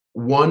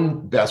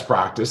One best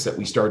practice that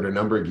we started a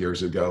number of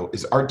years ago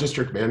is our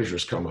district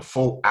managers come a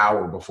full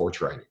hour before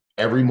training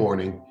every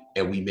morning,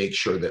 and we make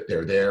sure that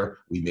they're there.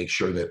 We make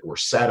sure that we're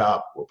set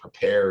up, we're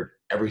prepared,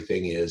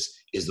 everything is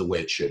the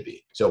way it should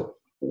be. So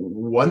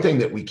one thing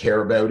that we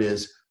care about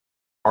is,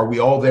 are we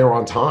all there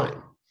on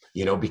time?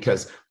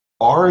 Because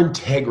our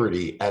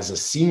integrity as a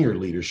senior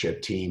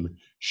leadership team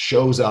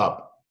shows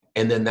up,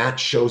 and then that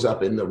shows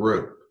up in the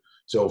room.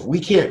 So if we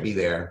can't be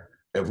there,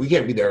 at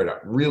a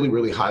really,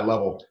 really high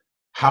level,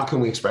 how can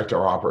we expect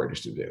our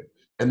operators to do?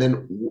 And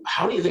then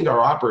how do you think our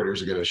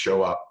operators are going to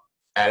show up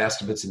at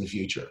estimates in the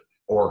future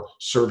or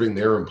serving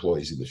their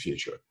employees in the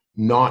future?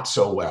 Not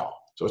so well.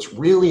 So it's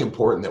really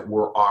important that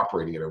we're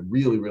operating at a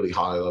really, really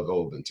high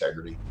level of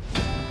integrity.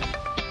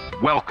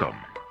 Welcome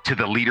to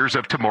the Leaders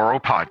of Tomorrow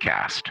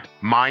podcast.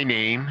 My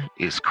name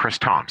is Chris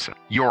Thompson,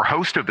 your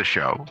host of the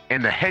show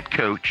and the head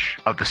coach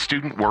of the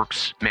Student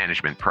Works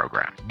Management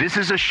Program. This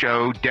is a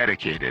show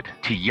dedicated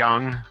to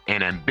young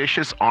and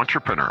ambitious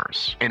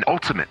entrepreneurs and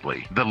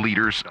ultimately the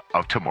leaders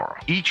of tomorrow.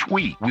 Each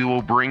week, we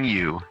will bring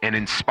you an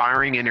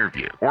inspiring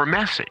interview or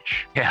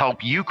message to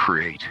help you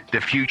create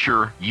the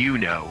future you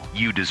know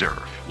you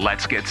deserve.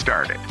 Let's get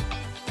started.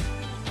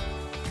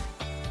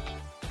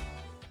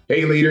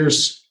 Hey,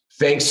 leaders.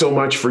 Thanks so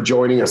much for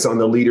joining us on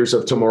the Leaders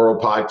of Tomorrow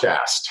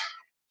podcast.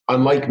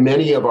 Unlike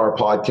many of our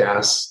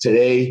podcasts,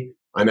 today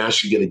I'm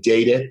actually going to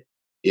date it.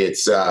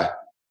 It's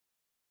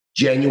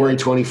January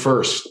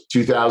 21st,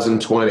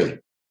 2020.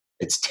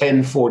 It's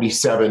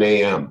 10:47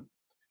 a.m.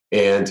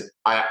 And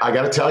I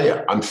got to tell you,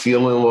 I'm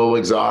feeling a little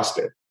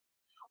exhausted.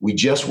 We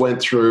just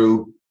went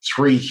through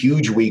 3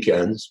 huge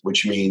weekends,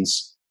 which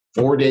means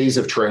 4 days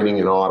of training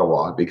in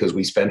Ottawa, because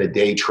we spend a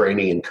day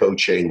training and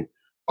coaching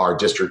our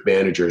district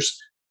managers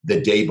the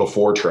day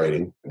before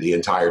training, the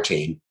entire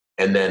team,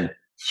 and then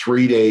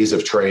 3 days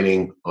of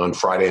training on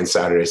Friday and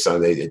Saturday,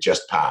 Sunday that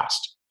just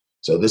passed.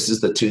 So this is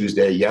the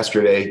Tuesday.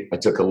 Yesterday, I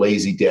took a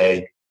lazy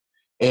day,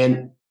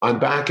 and I'm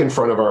back in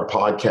front of our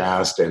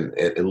podcast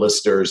and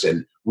listeners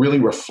and really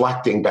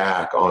reflecting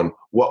back on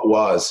what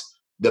was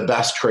the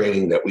best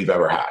training that we've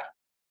ever had.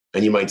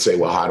 And you might say,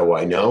 well, how do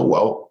I know?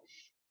 Well,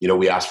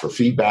 we asked for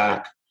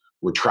feedback.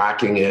 We're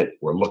tracking it.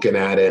 We're looking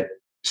at it.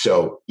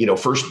 So,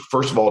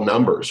 first of all,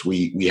 numbers.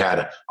 We had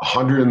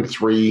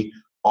 103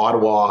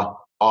 Ottawa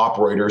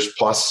operators,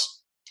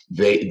 plus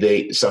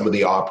some of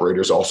the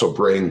operators also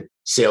bring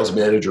sales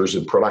managers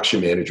and production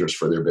managers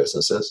for their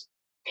businesses,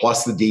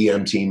 plus the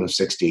DM team of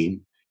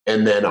 16,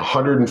 and then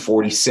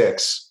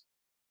 146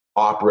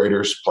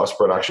 operators plus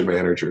production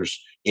managers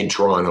in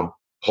Toronto,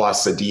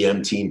 plus a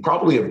DM team,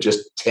 probably of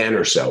just 10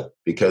 or so,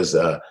 because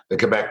the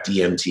Quebec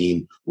DM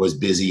team was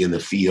busy in the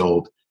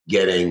field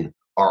getting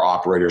our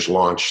operators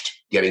launched,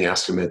 getting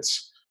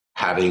estimates,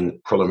 having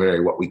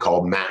preliminary, what we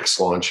call max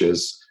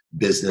launches,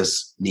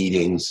 business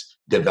meetings,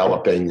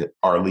 developing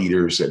our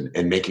leaders and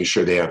making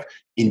sure they have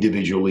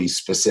individually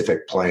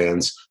specific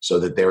plans so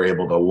that they're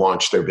able to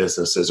launch their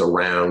businesses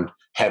around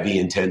heavy,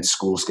 intense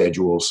school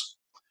schedules.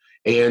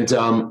 And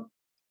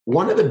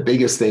one of the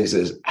biggest things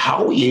is,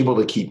 how are we able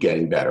to keep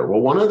getting better?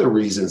 Well, one of the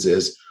reasons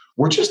is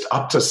we're just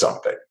up to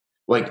something.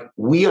 Like,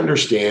 we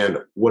understand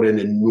what an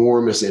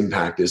enormous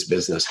impact this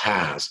business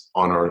has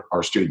on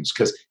our students,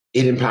 because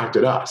it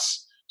impacted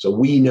us. So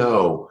we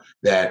know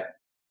that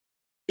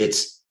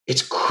it's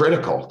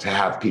critical to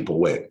have people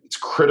win. It's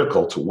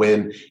critical to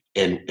win,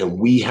 and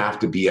we have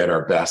to be at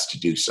our best to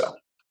do so.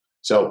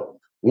 So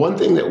one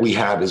thing that we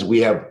have is we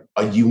have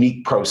a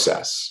unique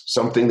process,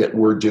 something that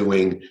we're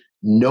doing.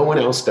 No one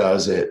else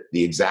does it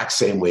the exact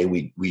same way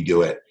we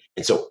do it.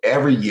 And so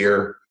every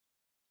year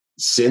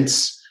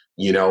since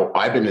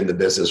I've been in the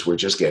business, we're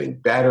just getting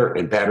better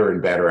and better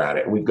and better at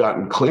it. We've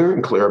gotten clearer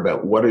and clearer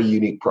about what our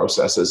unique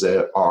processes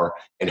are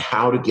and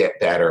how to get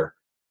better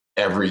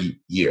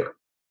every year.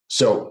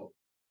 So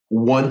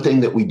one thing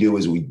that we do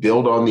is we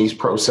build on these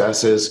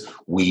processes.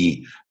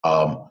 We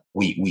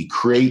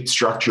create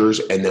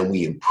structures, and then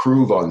we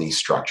improve on these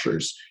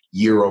structures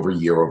year over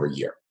year over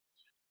year.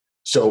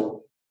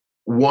 So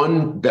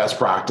one best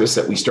practice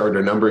that we started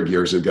a number of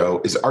years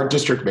ago is our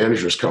district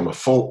managers come a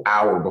full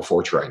hour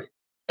before training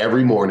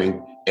every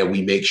morning, and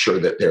we make sure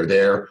that they're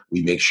there.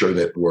 We make sure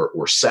that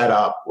we're set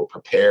up, we're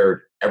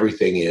prepared,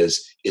 everything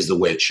is the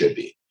way it should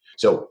be.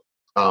 So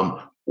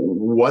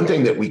one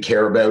thing that we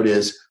care about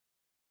is,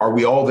 are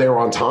we all there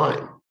on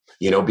time?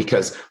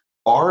 Because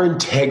our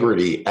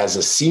integrity as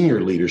a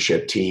senior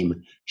leadership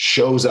team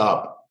shows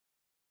up,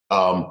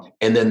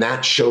 and then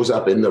that shows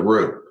up in the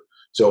room.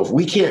 So if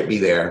we can't be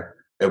there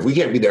at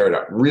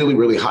a really,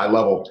 really high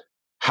level,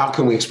 how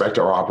can we expect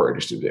our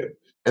operators to do?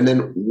 And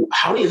then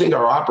how do you think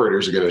our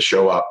operators are going to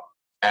show up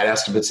at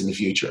estimates in the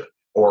future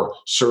or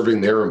serving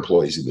their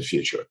employees in the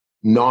future?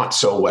 Not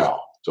so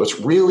well. So it's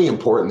really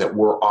important that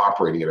we're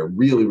operating at a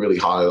really, really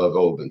high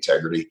level of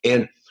integrity.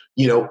 And,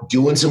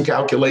 doing some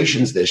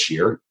calculations this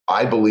year,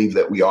 I believe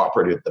that we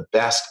operated at the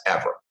best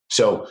ever.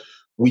 So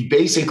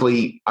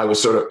I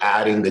was sort of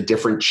adding the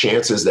different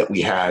chances that we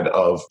had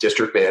of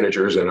district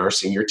managers and our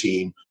senior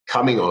team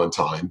coming on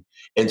time.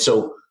 And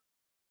so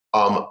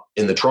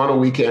In the Toronto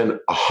weekend,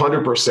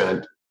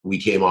 100% we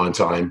came on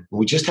time.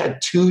 We just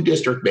had 2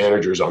 district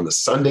managers on the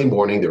Sunday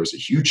morning. There was a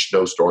huge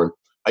snowstorm,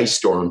 ice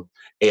storm,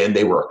 and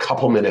they were a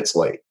couple minutes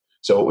late.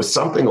 So it was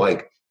something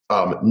like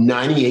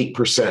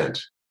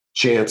 98%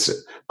 chance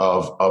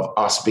of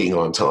us being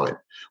on time.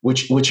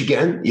 Which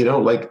again,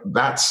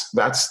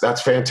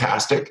 that's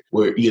fantastic.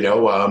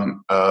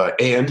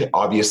 And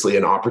obviously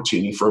an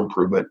opportunity for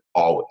improvement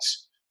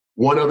always.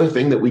 One other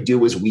thing that we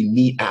do is we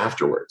meet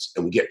afterwards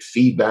and we get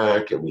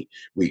feedback, and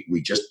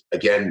we just,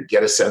 again,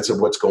 get a sense of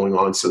what's going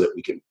on so that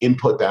we can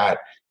input that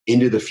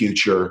into the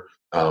future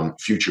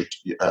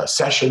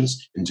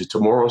sessions, into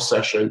tomorrow's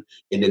session,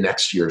 into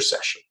next year's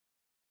session.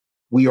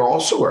 We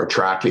also are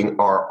tracking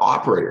our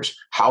operators.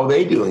 How are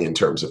they doing in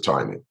terms of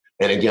timing?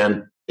 And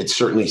again, it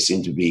certainly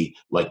seemed to be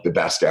like the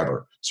best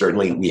ever.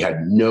 Certainly, we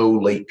had no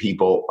late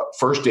people.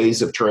 First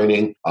days of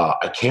training,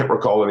 I can't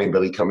recall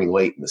anybody coming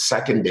late. In the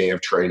second day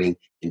of training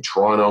in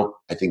Toronto,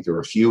 I think there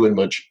were a few in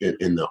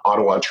the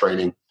Ottawa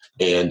training,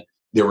 and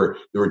there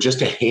were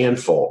just a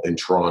handful in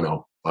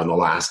Toronto on the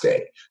last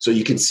day. So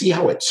you can see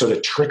how it sort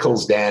of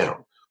trickles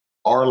down.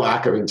 Our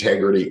lack of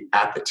integrity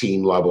at the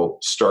team level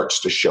starts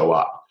to show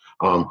up.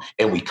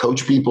 And we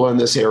coach people in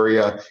this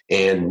area,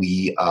 and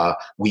we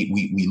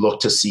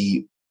look to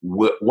see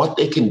what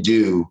they can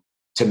do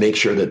to make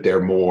sure that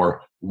they're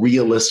more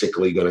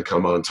realistically going to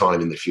come on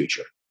time in the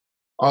future.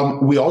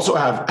 We also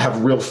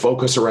have real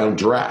focus around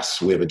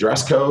dress. We have a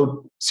dress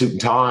code, suit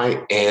and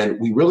tie, and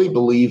we really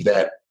believe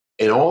that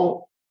in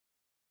all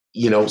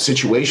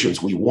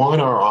situations, we want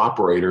our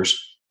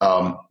operators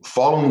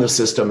following the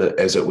system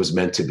as it was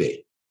meant to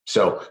be.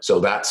 So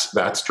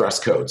that's dress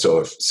code. So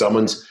if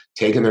someone's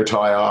taking their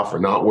tie off or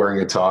not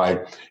wearing a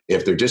tie,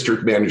 if their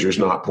district manager's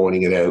not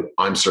pointing it out,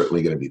 I'm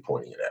certainly going to be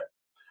pointing it out.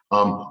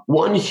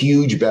 One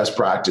huge best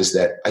practice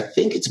that I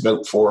think it's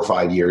about 4 or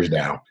 5 years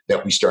now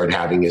that we started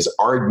having is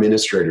our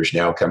administrators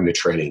now come to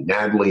training.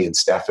 Natalie and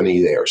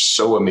Stephanie, they are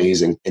so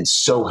amazing and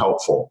so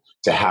helpful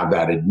to have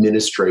that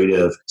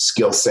administrative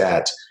skill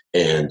set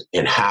and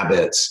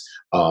habits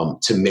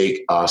to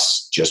make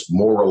us just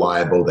more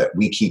reliable, that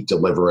we keep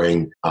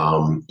delivering,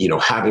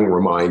 having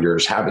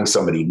reminders, having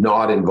somebody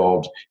not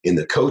involved in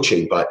the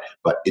coaching, but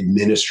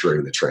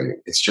administering the training.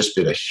 It's just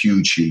been a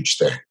huge, huge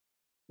thing.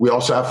 We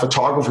also have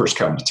photographers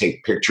come to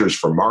take pictures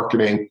for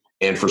marketing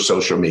and for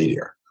social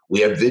media.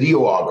 We have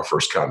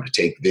videographers come to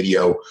take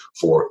video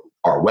for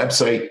our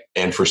website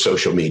and for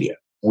social media.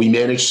 We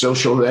manage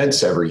social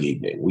events every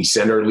evening. We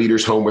send our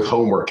leaders home with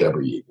homework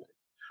every evening.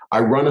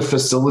 I run a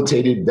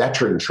facilitated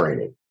veteran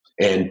training.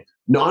 And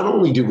not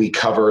only do we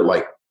cover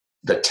like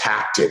the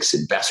tactics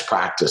and best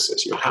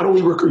practices, how do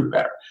we recruit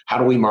better? How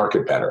do we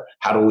market better?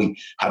 How do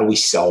we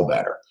sell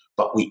better?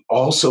 But we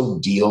also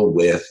deal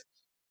with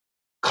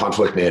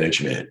conflict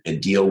management and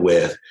deal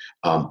with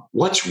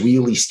what's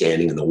really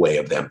standing in the way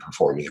of them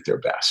performing at their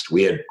best.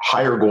 We had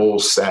higher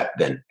goals set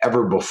than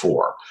ever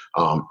before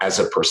as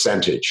a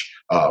percentage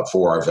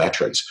for our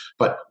veterans.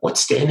 But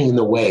what's standing in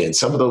the way? And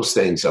some of those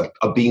things of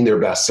being their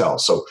best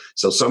selves. So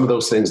some of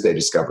those things they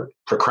discovered: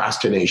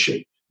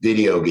 procrastination,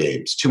 video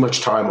games, too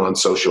much time on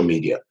social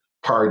media,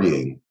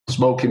 partying,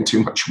 smoking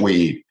too much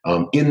weed,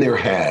 in their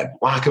head,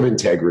 lack of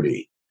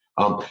integrity.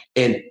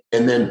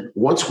 And then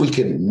once we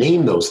can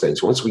name those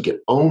things, once we can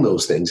own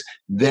those things,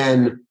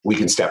 then we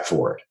can step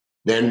forward.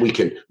 Then we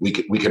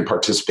can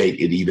participate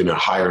at even a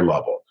higher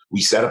level.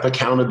 We set up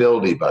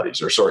accountability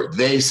buddies,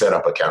 they set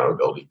up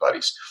accountability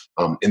buddies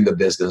in the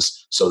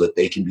business so that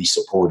they can be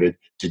supported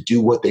to do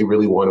what they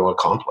really want to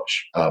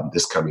accomplish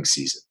this coming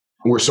season.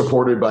 We're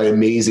supported by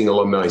amazing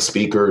alumni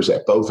speakers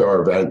at both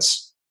our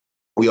events.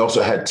 We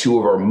also had 2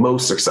 of our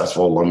most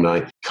successful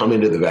alumni come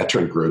into the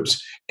veteran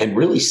groups and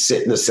really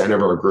sit in the center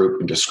of our group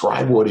and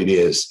describe what it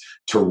is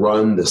to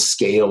run the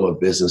scale of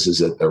businesses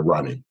that they're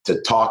running,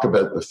 to talk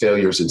about the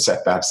failures and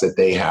setbacks that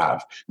they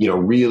have,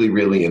 really,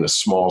 really in a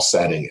small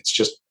setting. It's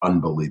just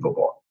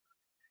unbelievable.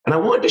 And I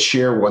wanted to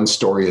share one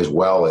story as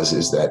well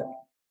is that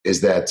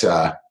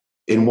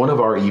in one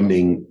of our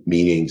evening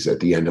meetings at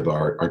the end of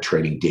our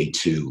training, day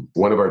 2,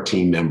 one of our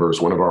team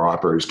members, one of our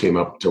operators came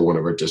up to one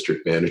of our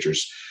district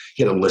managers.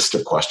 He had a list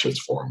of questions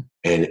for him.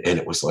 And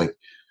it was like,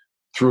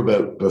 through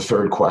about the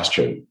 3rd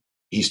question,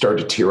 he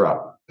started to tear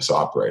up, this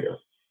operator.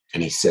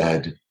 And he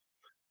said,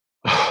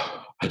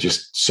 I'm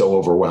just so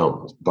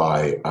overwhelmed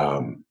by,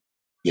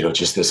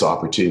 just this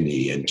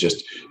opportunity and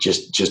just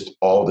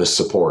all this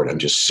support. I'm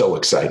just so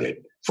excited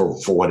for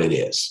what it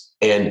is.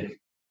 And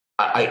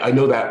I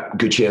know that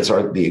good chance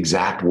aren't the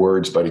exact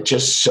words, but it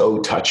just so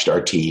touched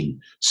our team,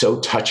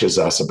 so touches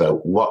us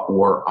about what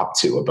we're up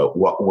to, about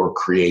what we're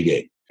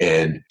creating.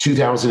 And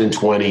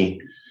 2020,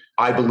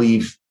 I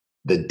believe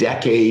the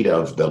decade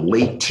of the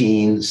late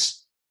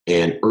teens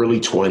and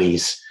early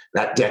 20s,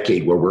 that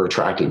decade where we're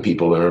attracting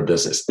people in our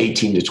business,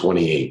 18 to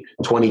 28,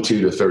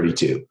 22 to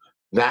 32,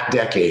 that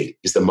decade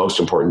is the most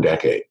important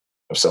decade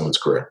of someone's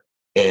career.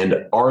 And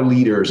our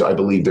leaders, I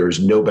believe there is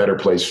no better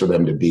place for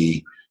them to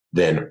be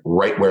than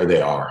right where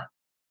they are,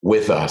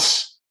 with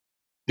us,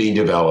 being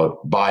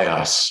developed by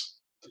us.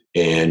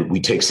 And we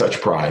take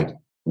such pride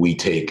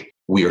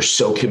we are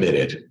so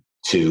committed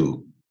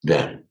to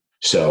them.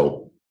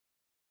 So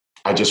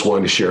I just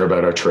wanted to share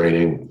about our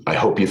training. I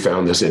hope you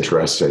found this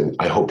interesting.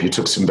 I hope you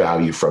took some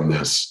value from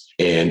this.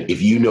 And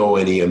if you know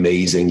any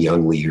amazing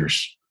young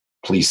leaders,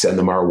 please send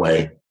them our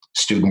way.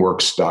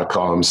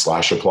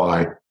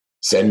 studentworks.com/apply.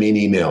 Send me an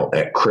email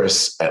at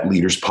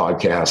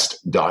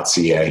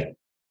chris@leaderspodcast.ca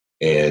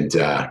and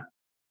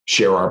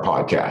share our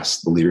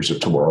podcast, the Leaders of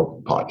Tomorrow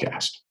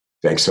podcast.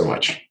 Thanks so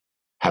much.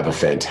 Have a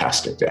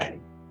fantastic day.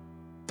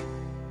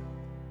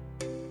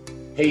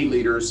 Hey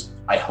leaders,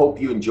 I hope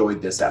you enjoyed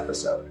this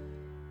episode.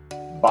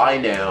 By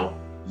now,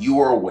 you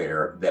are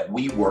aware that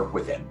we work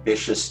with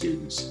ambitious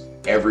students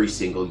every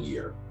single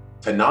year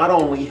to not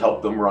only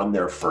help them run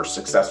their first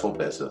successful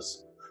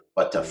business,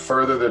 but to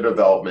further their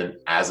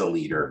development as a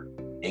leader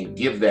and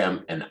give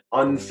them an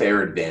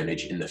unfair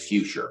advantage in the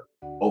future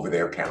over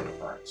their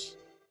counterparts.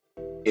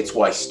 It's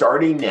why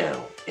starting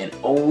now and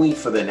only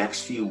for the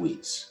next few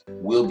weeks,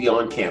 we'll be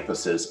on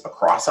campuses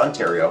across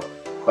Ontario,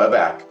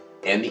 Quebec,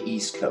 and the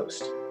East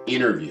Coast,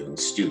 interviewing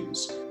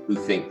students who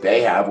think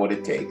they have what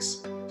it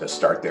takes to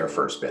start their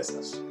first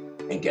business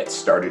and get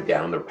started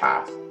down their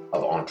path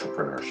of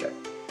entrepreneurship.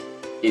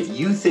 If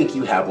you think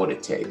you have what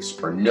it takes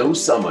or know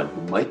someone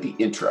who might be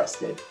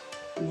interested,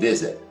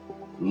 visit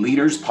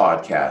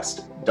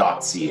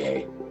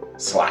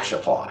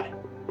leaderspodcast.ca/apply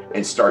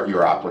and start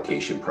your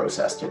application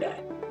process today.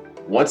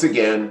 Once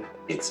again,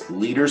 it's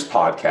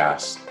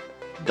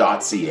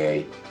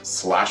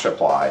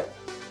leaderspodcast.ca/apply,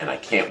 and I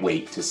can't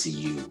wait to see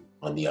you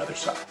on the other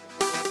side.